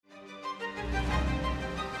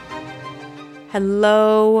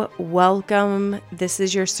Hello, welcome. This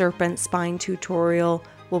is your Serpent spine tutorial.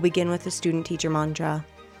 We'll begin with the student teacher mantra.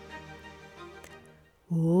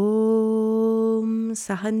 Om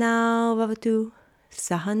Sahanao Vavatu,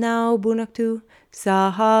 Sahanao Bunaktu,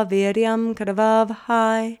 Saha Viryam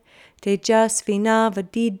Kadavavahai, Tejasvina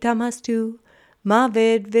Vadidamastu,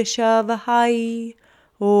 Mavid Vishavahai,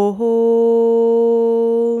 Om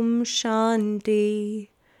Shanti,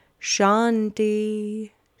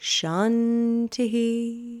 Shanti. Shanti.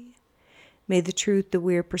 May the truth that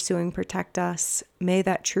we are pursuing protect us. May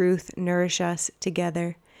that truth nourish us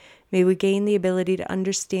together. May we gain the ability to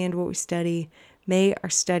understand what we study. May our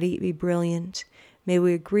study be brilliant. May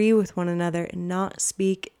we agree with one another and not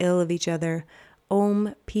speak ill of each other.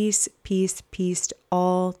 Om, peace, peace, peace to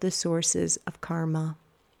all the sources of karma.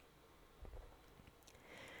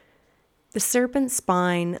 The serpent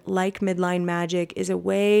spine, like midline magic, is a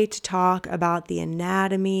way to talk about the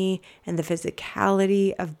anatomy and the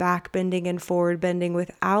physicality of backbending and forward bending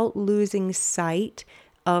without losing sight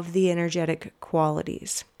of the energetic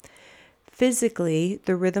qualities. Physically,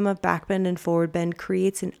 the rhythm of backbend and forward bend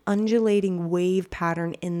creates an undulating wave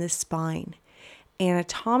pattern in the spine.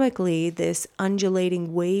 Anatomically, this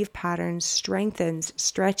undulating wave pattern strengthens,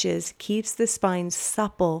 stretches, keeps the spine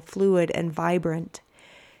supple, fluid, and vibrant.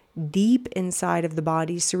 Deep inside of the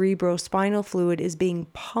body, cerebrospinal fluid is being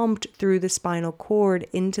pumped through the spinal cord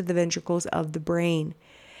into the ventricles of the brain.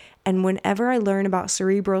 And whenever I learn about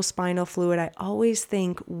cerebrospinal fluid, I always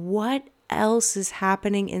think, what else is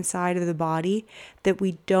happening inside of the body that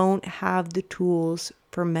we don't have the tools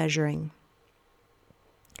for measuring?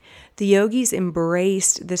 The yogis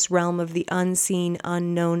embraced this realm of the unseen,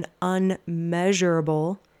 unknown,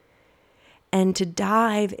 unmeasurable. And to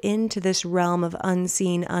dive into this realm of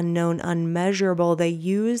unseen, unknown, unmeasurable, they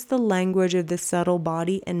use the language of the subtle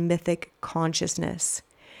body and mythic consciousness.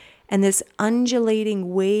 And this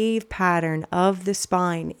undulating wave pattern of the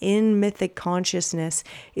spine in mythic consciousness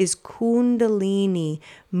is Kundalini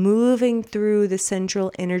moving through the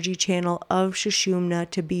central energy channel of Sushumna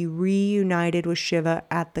to be reunited with Shiva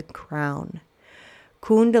at the crown.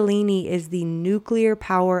 Kundalini is the nuclear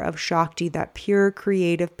power of Shakti, that pure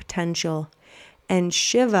creative potential. And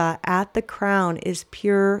Shiva at the crown is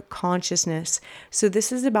pure consciousness. So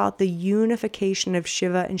this is about the unification of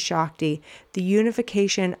Shiva and Shakti, the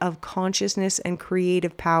unification of consciousness and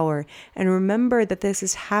creative power. And remember that this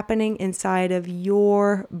is happening inside of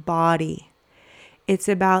your body. It's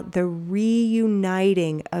about the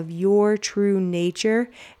reuniting of your true nature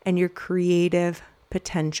and your creative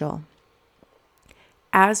potential.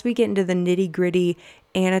 As we get into the nitty-gritty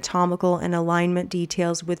anatomical and alignment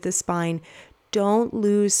details with the spine, don't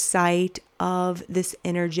lose sight of this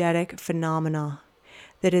energetic phenomena,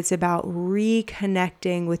 that it's about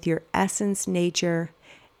reconnecting with your essence, nature,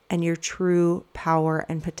 and your true power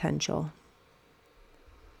and potential.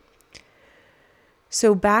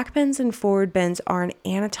 So backbends and forward bends are an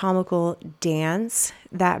anatomical dance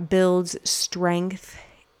that builds strength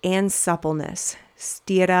and suppleness,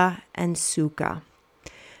 sthira and sukha.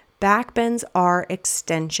 Backbends are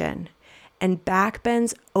extension. And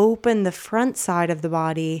backbends open the front side of the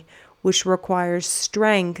body, which requires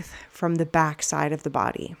strength from the back side of the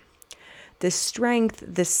body. The strength,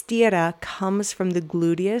 the sthira, comes from the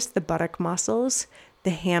gluteus, the buttock muscles, the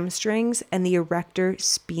hamstrings, and the erector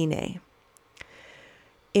spinae.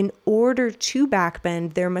 In order to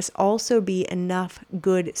backbend, there must also be enough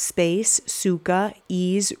good space, sukha,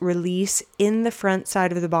 ease, release, in the front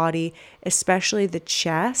side of the body, especially the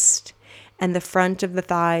chest, and the front of the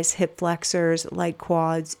thighs, hip flexors, leg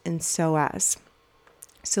quads, and psoas.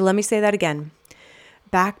 So let me say that again.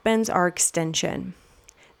 Backbends are extension.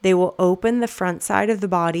 They will open the front side of the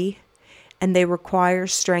body, and they require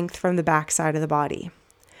strength from the back side of the body.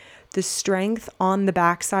 The strength on the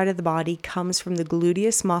back side of the body comes from the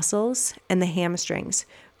gluteus muscles and the hamstrings.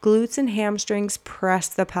 Glutes and hamstrings press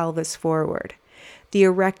the pelvis forward. The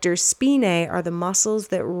erector spinae are the muscles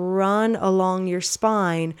that run along your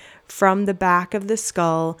spine from the back of the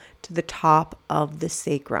skull to the top of the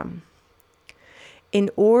sacrum. In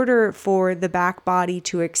order for the back body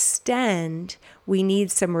to extend, we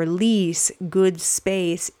need some release, good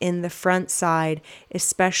space in the front side,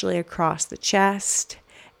 especially across the chest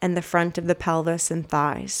and the front of the pelvis and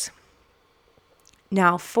thighs.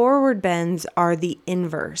 Now, forward bends are the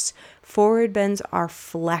inverse. Forward bends are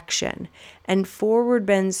flexion, and forward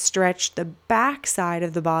bends stretch the back side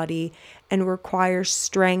of the body and require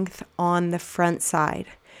strength on the front side.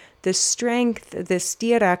 The strength, the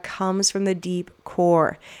sthira, comes from the deep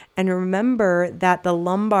core. And remember that the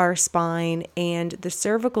lumbar spine and the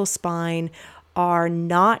cervical spine are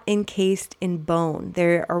not encased in bone.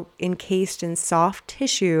 They are encased in soft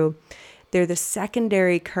tissue. They're the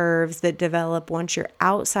secondary curves that develop once you're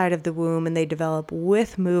outside of the womb, and they develop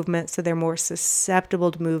with movement, so they're more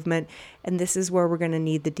susceptible to movement. And this is where we're going to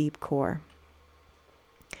need the deep core.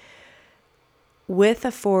 With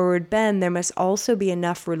a forward bend, there must also be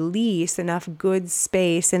enough release, enough good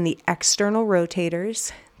space in the external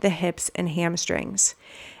rotators, the hips and hamstrings.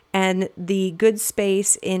 And the good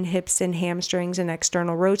space in hips and hamstrings and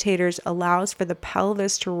external rotators allows for the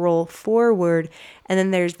pelvis to roll forward, and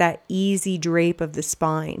then there's that easy drape of the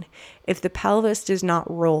spine. If the pelvis does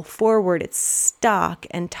not roll forward, it's stuck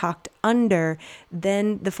and tucked under,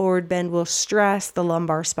 then the forward bend will stress the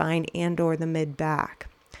lumbar spine and or the mid-back.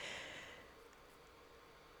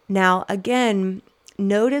 Now, again,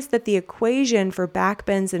 notice that the equation for back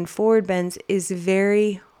bends and forward bends is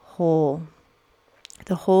very whole.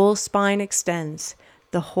 The whole spine extends.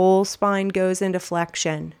 The whole spine goes into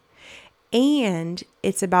flexion. And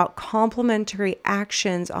it's about complementary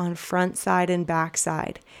actions on front side and back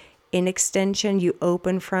side. In extension, you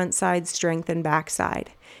open front side, strengthen back side.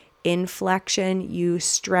 In flexion, you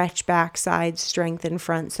stretch back side, strengthen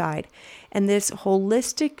front side. And this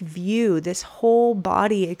holistic view, this whole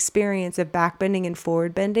body experience of back bending and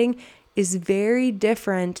forward bending is very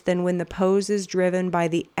different than when the pose is driven by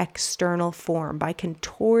the external form, by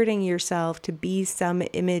contorting yourself to be some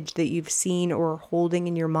image that you've seen or are holding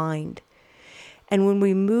in your mind. And when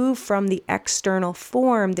we move from the external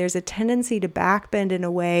form, there's a tendency to backbend in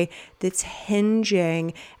a way that's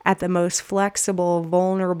hinging at the most flexible,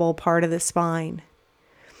 vulnerable part of the spine,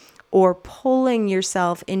 or pulling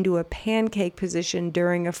yourself into a pancake position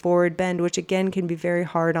during a forward bend, which again can be very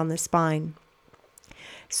hard on the spine.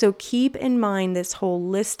 So keep in mind this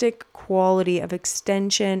holistic quality of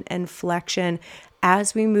extension and flexion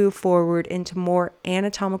as we move forward into more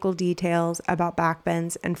anatomical details about back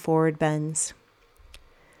bends and forward bends.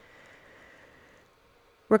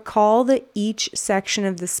 Recall that each section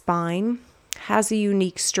of the spine has a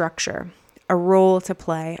unique structure, a role to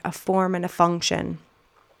play, a form and a function.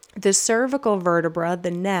 The cervical vertebra,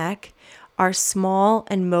 the neck, are small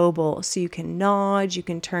and mobile, so you can nod, you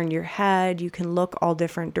can turn your head, you can look all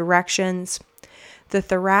different directions. The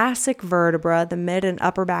thoracic vertebra, the mid and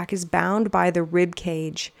upper back, is bound by the rib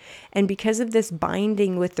cage. And because of this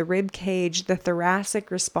binding with the rib cage, the thoracic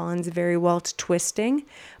responds very well to twisting,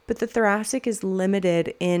 but the thoracic is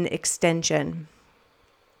limited in extension.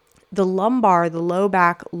 The lumbar, the low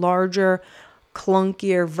back, larger,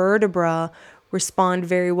 clunkier vertebra respond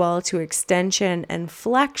very well to extension and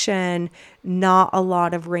flexion, not a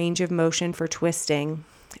lot of range of motion for twisting.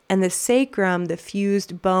 And the sacrum, the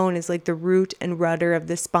fused bone, is like the root and rudder of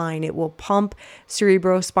the spine. It will pump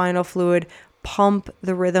cerebrospinal fluid, pump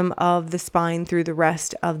the rhythm of the spine through the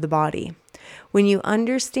rest of the body. When you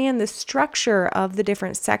understand the structure of the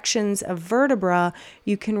different sections of vertebra,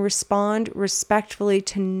 you can respond respectfully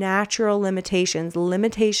to natural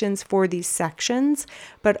limitations for these sections,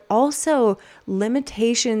 but also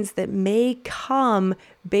limitations that may come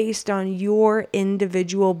based on your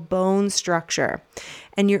individual bone structure.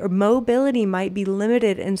 And your mobility might be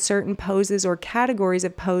limited in certain poses or categories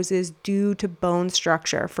of poses due to bone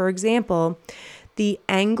structure. For example, the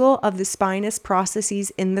angle of the spinous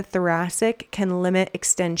processes in the thoracic can limit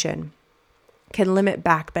extension, can limit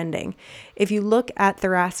back bending. If you look at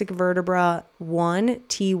thoracic vertebra 1,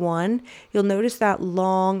 T1, you'll notice that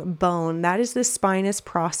long bone. That is the spinous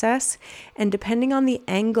process. And depending on the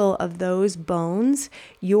angle of those bones,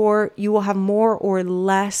 you will have more or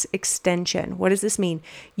less extension. What does this mean?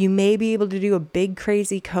 You may be able to do a big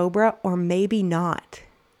crazy cobra or maybe not.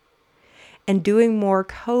 And doing more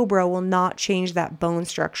cobra will not change that bone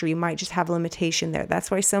structure. You might just have limitation there. That's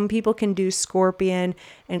why some people can do scorpion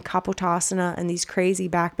and kapotasana and these crazy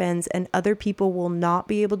back bends, and other people will not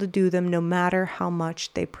be able to do them no matter how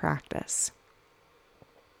much they practice.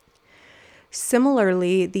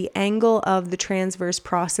 Similarly, the angle of the transverse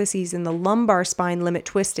processes in the lumbar spine limit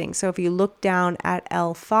twisting. So if you look down at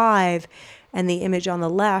L5 and the image on the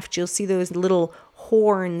left, you'll see those little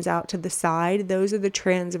horns out to the side. Those are the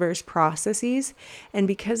transverse processes. And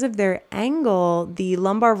because of their angle, the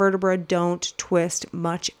lumbar vertebra don't twist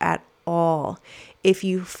much at all. If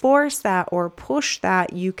you force that or push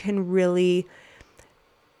that, you can really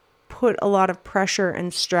put a lot of pressure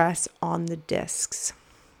and stress on the discs.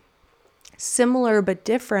 Similar but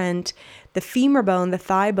different, the femur bone, the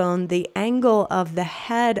thigh bone, the angle of the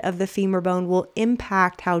head of the femur bone will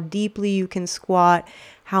impact how deeply you can squat,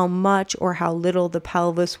 how much or how little the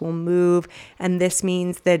pelvis will move, and this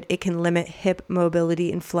means that it can limit hip mobility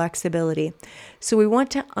and flexibility. So we want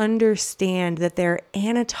to understand that there are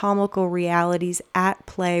anatomical realities at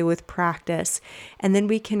play with practice, and then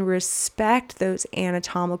we can respect those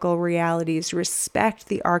anatomical realities, respect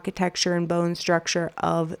the architecture and bone structure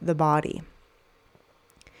of the body.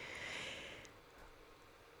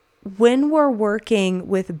 When we're working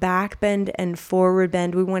with back bend and forward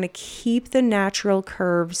bend, we want to keep the natural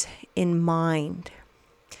curves in mind.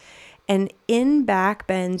 And in back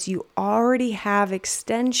bends, you already have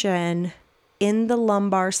extension in the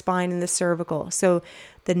lumbar spine and the cervical. So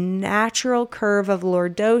the natural curve of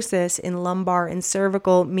lordosis in lumbar and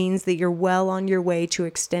cervical means that you're well on your way to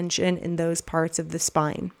extension in those parts of the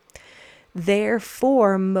spine.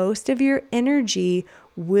 Therefore, most of your energy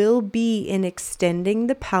will be in extending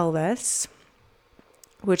the pelvis,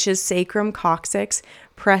 which is sacrum coccyx,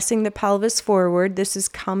 pressing the pelvis forward. This is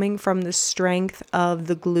coming from the strength of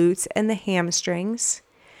the glutes and the hamstrings,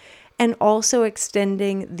 and also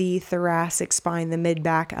extending the thoracic spine, the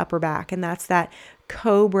mid-back, upper back, and that's that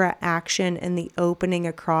cobra action and the opening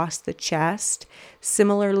across the chest.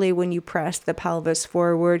 Similarly, when you press the pelvis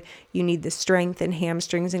forward, you need the strength in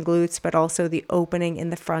hamstrings and glutes, but also the opening in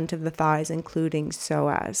the front of the thighs, including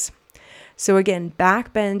psoas. So again,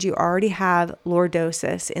 back bend, you already have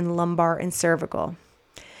lordosis in lumbar and cervical.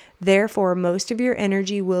 Therefore, most of your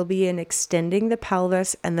energy will be in extending the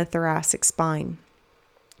pelvis and the thoracic spine.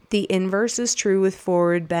 The inverse is true with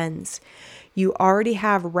forward bends. You already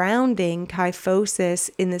have rounding, kyphosis,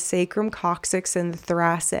 in the sacrum coccyx and the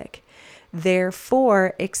thoracic.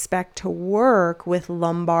 Therefore, expect to work with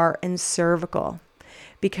lumbar and cervical.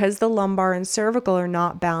 Because the lumbar and cervical are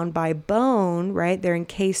not bound by bone, right? They're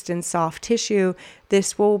encased in soft tissue.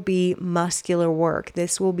 This will be muscular work.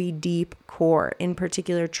 This will be deep core, in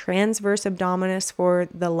particular transverse abdominis for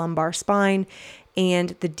the lumbar spine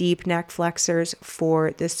and the deep neck flexors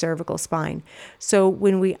for the cervical spine. So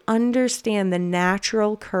when we understand the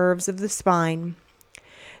natural curves of the spine,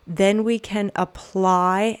 then we can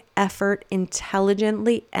apply effort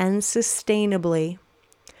intelligently and sustainably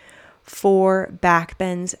for back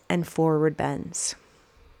bends and forward bends.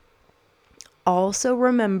 Also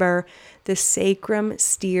remember, the sacrum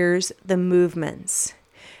steers the movements.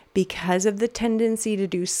 Because of the tendency to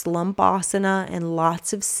do slumpasana and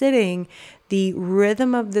lots of sitting, the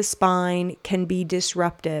rhythm of the spine can be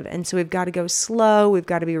disruptive. And so we've got to go slow, we've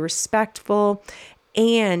got to be respectful,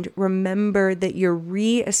 and remember that you're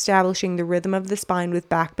re-establishing the rhythm of the spine with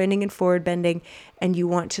back bending and forward bending, and you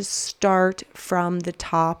want to start from the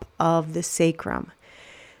top of the sacrum.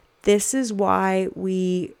 This is why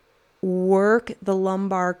we work the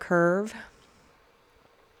lumbar curve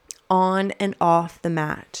on and off the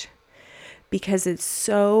mat, because it's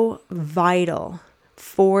so vital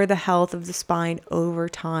for the health of the spine over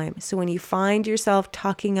time. So when you find yourself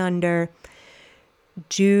tucking under,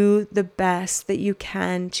 do the best that you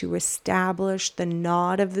can to establish the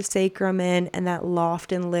knot of the sacrum in and that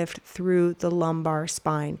loft and lift through the lumbar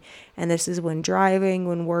spine. And this is when driving,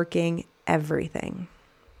 when working, everything.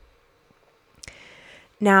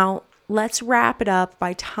 Now, let's wrap it up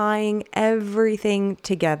by tying everything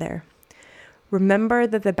together. Remember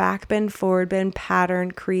that the back bend, forward bend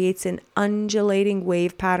pattern creates an undulating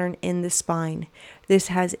wave pattern in the spine. This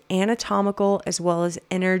has anatomical as well as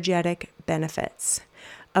energetic benefits.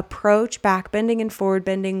 Approach back bending and forward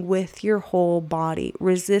bending with your whole body.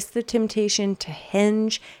 Resist the temptation to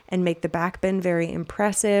hinge and make the back bend very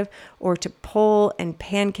impressive, or to pull and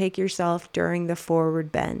pancake yourself during the forward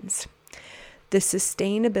bends. The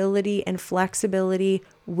sustainability and flexibility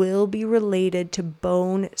will be related to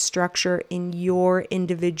bone structure in your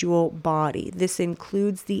individual body. This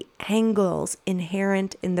includes the angles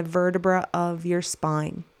inherent in the vertebra of your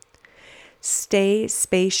spine. Stay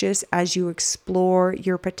spacious as you explore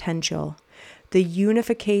your potential. The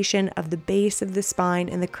unification of the base of the spine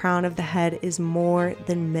and the crown of the head is more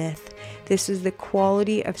than myth. This is the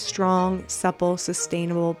quality of strong, supple,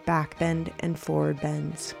 sustainable back bend and forward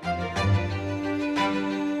bends.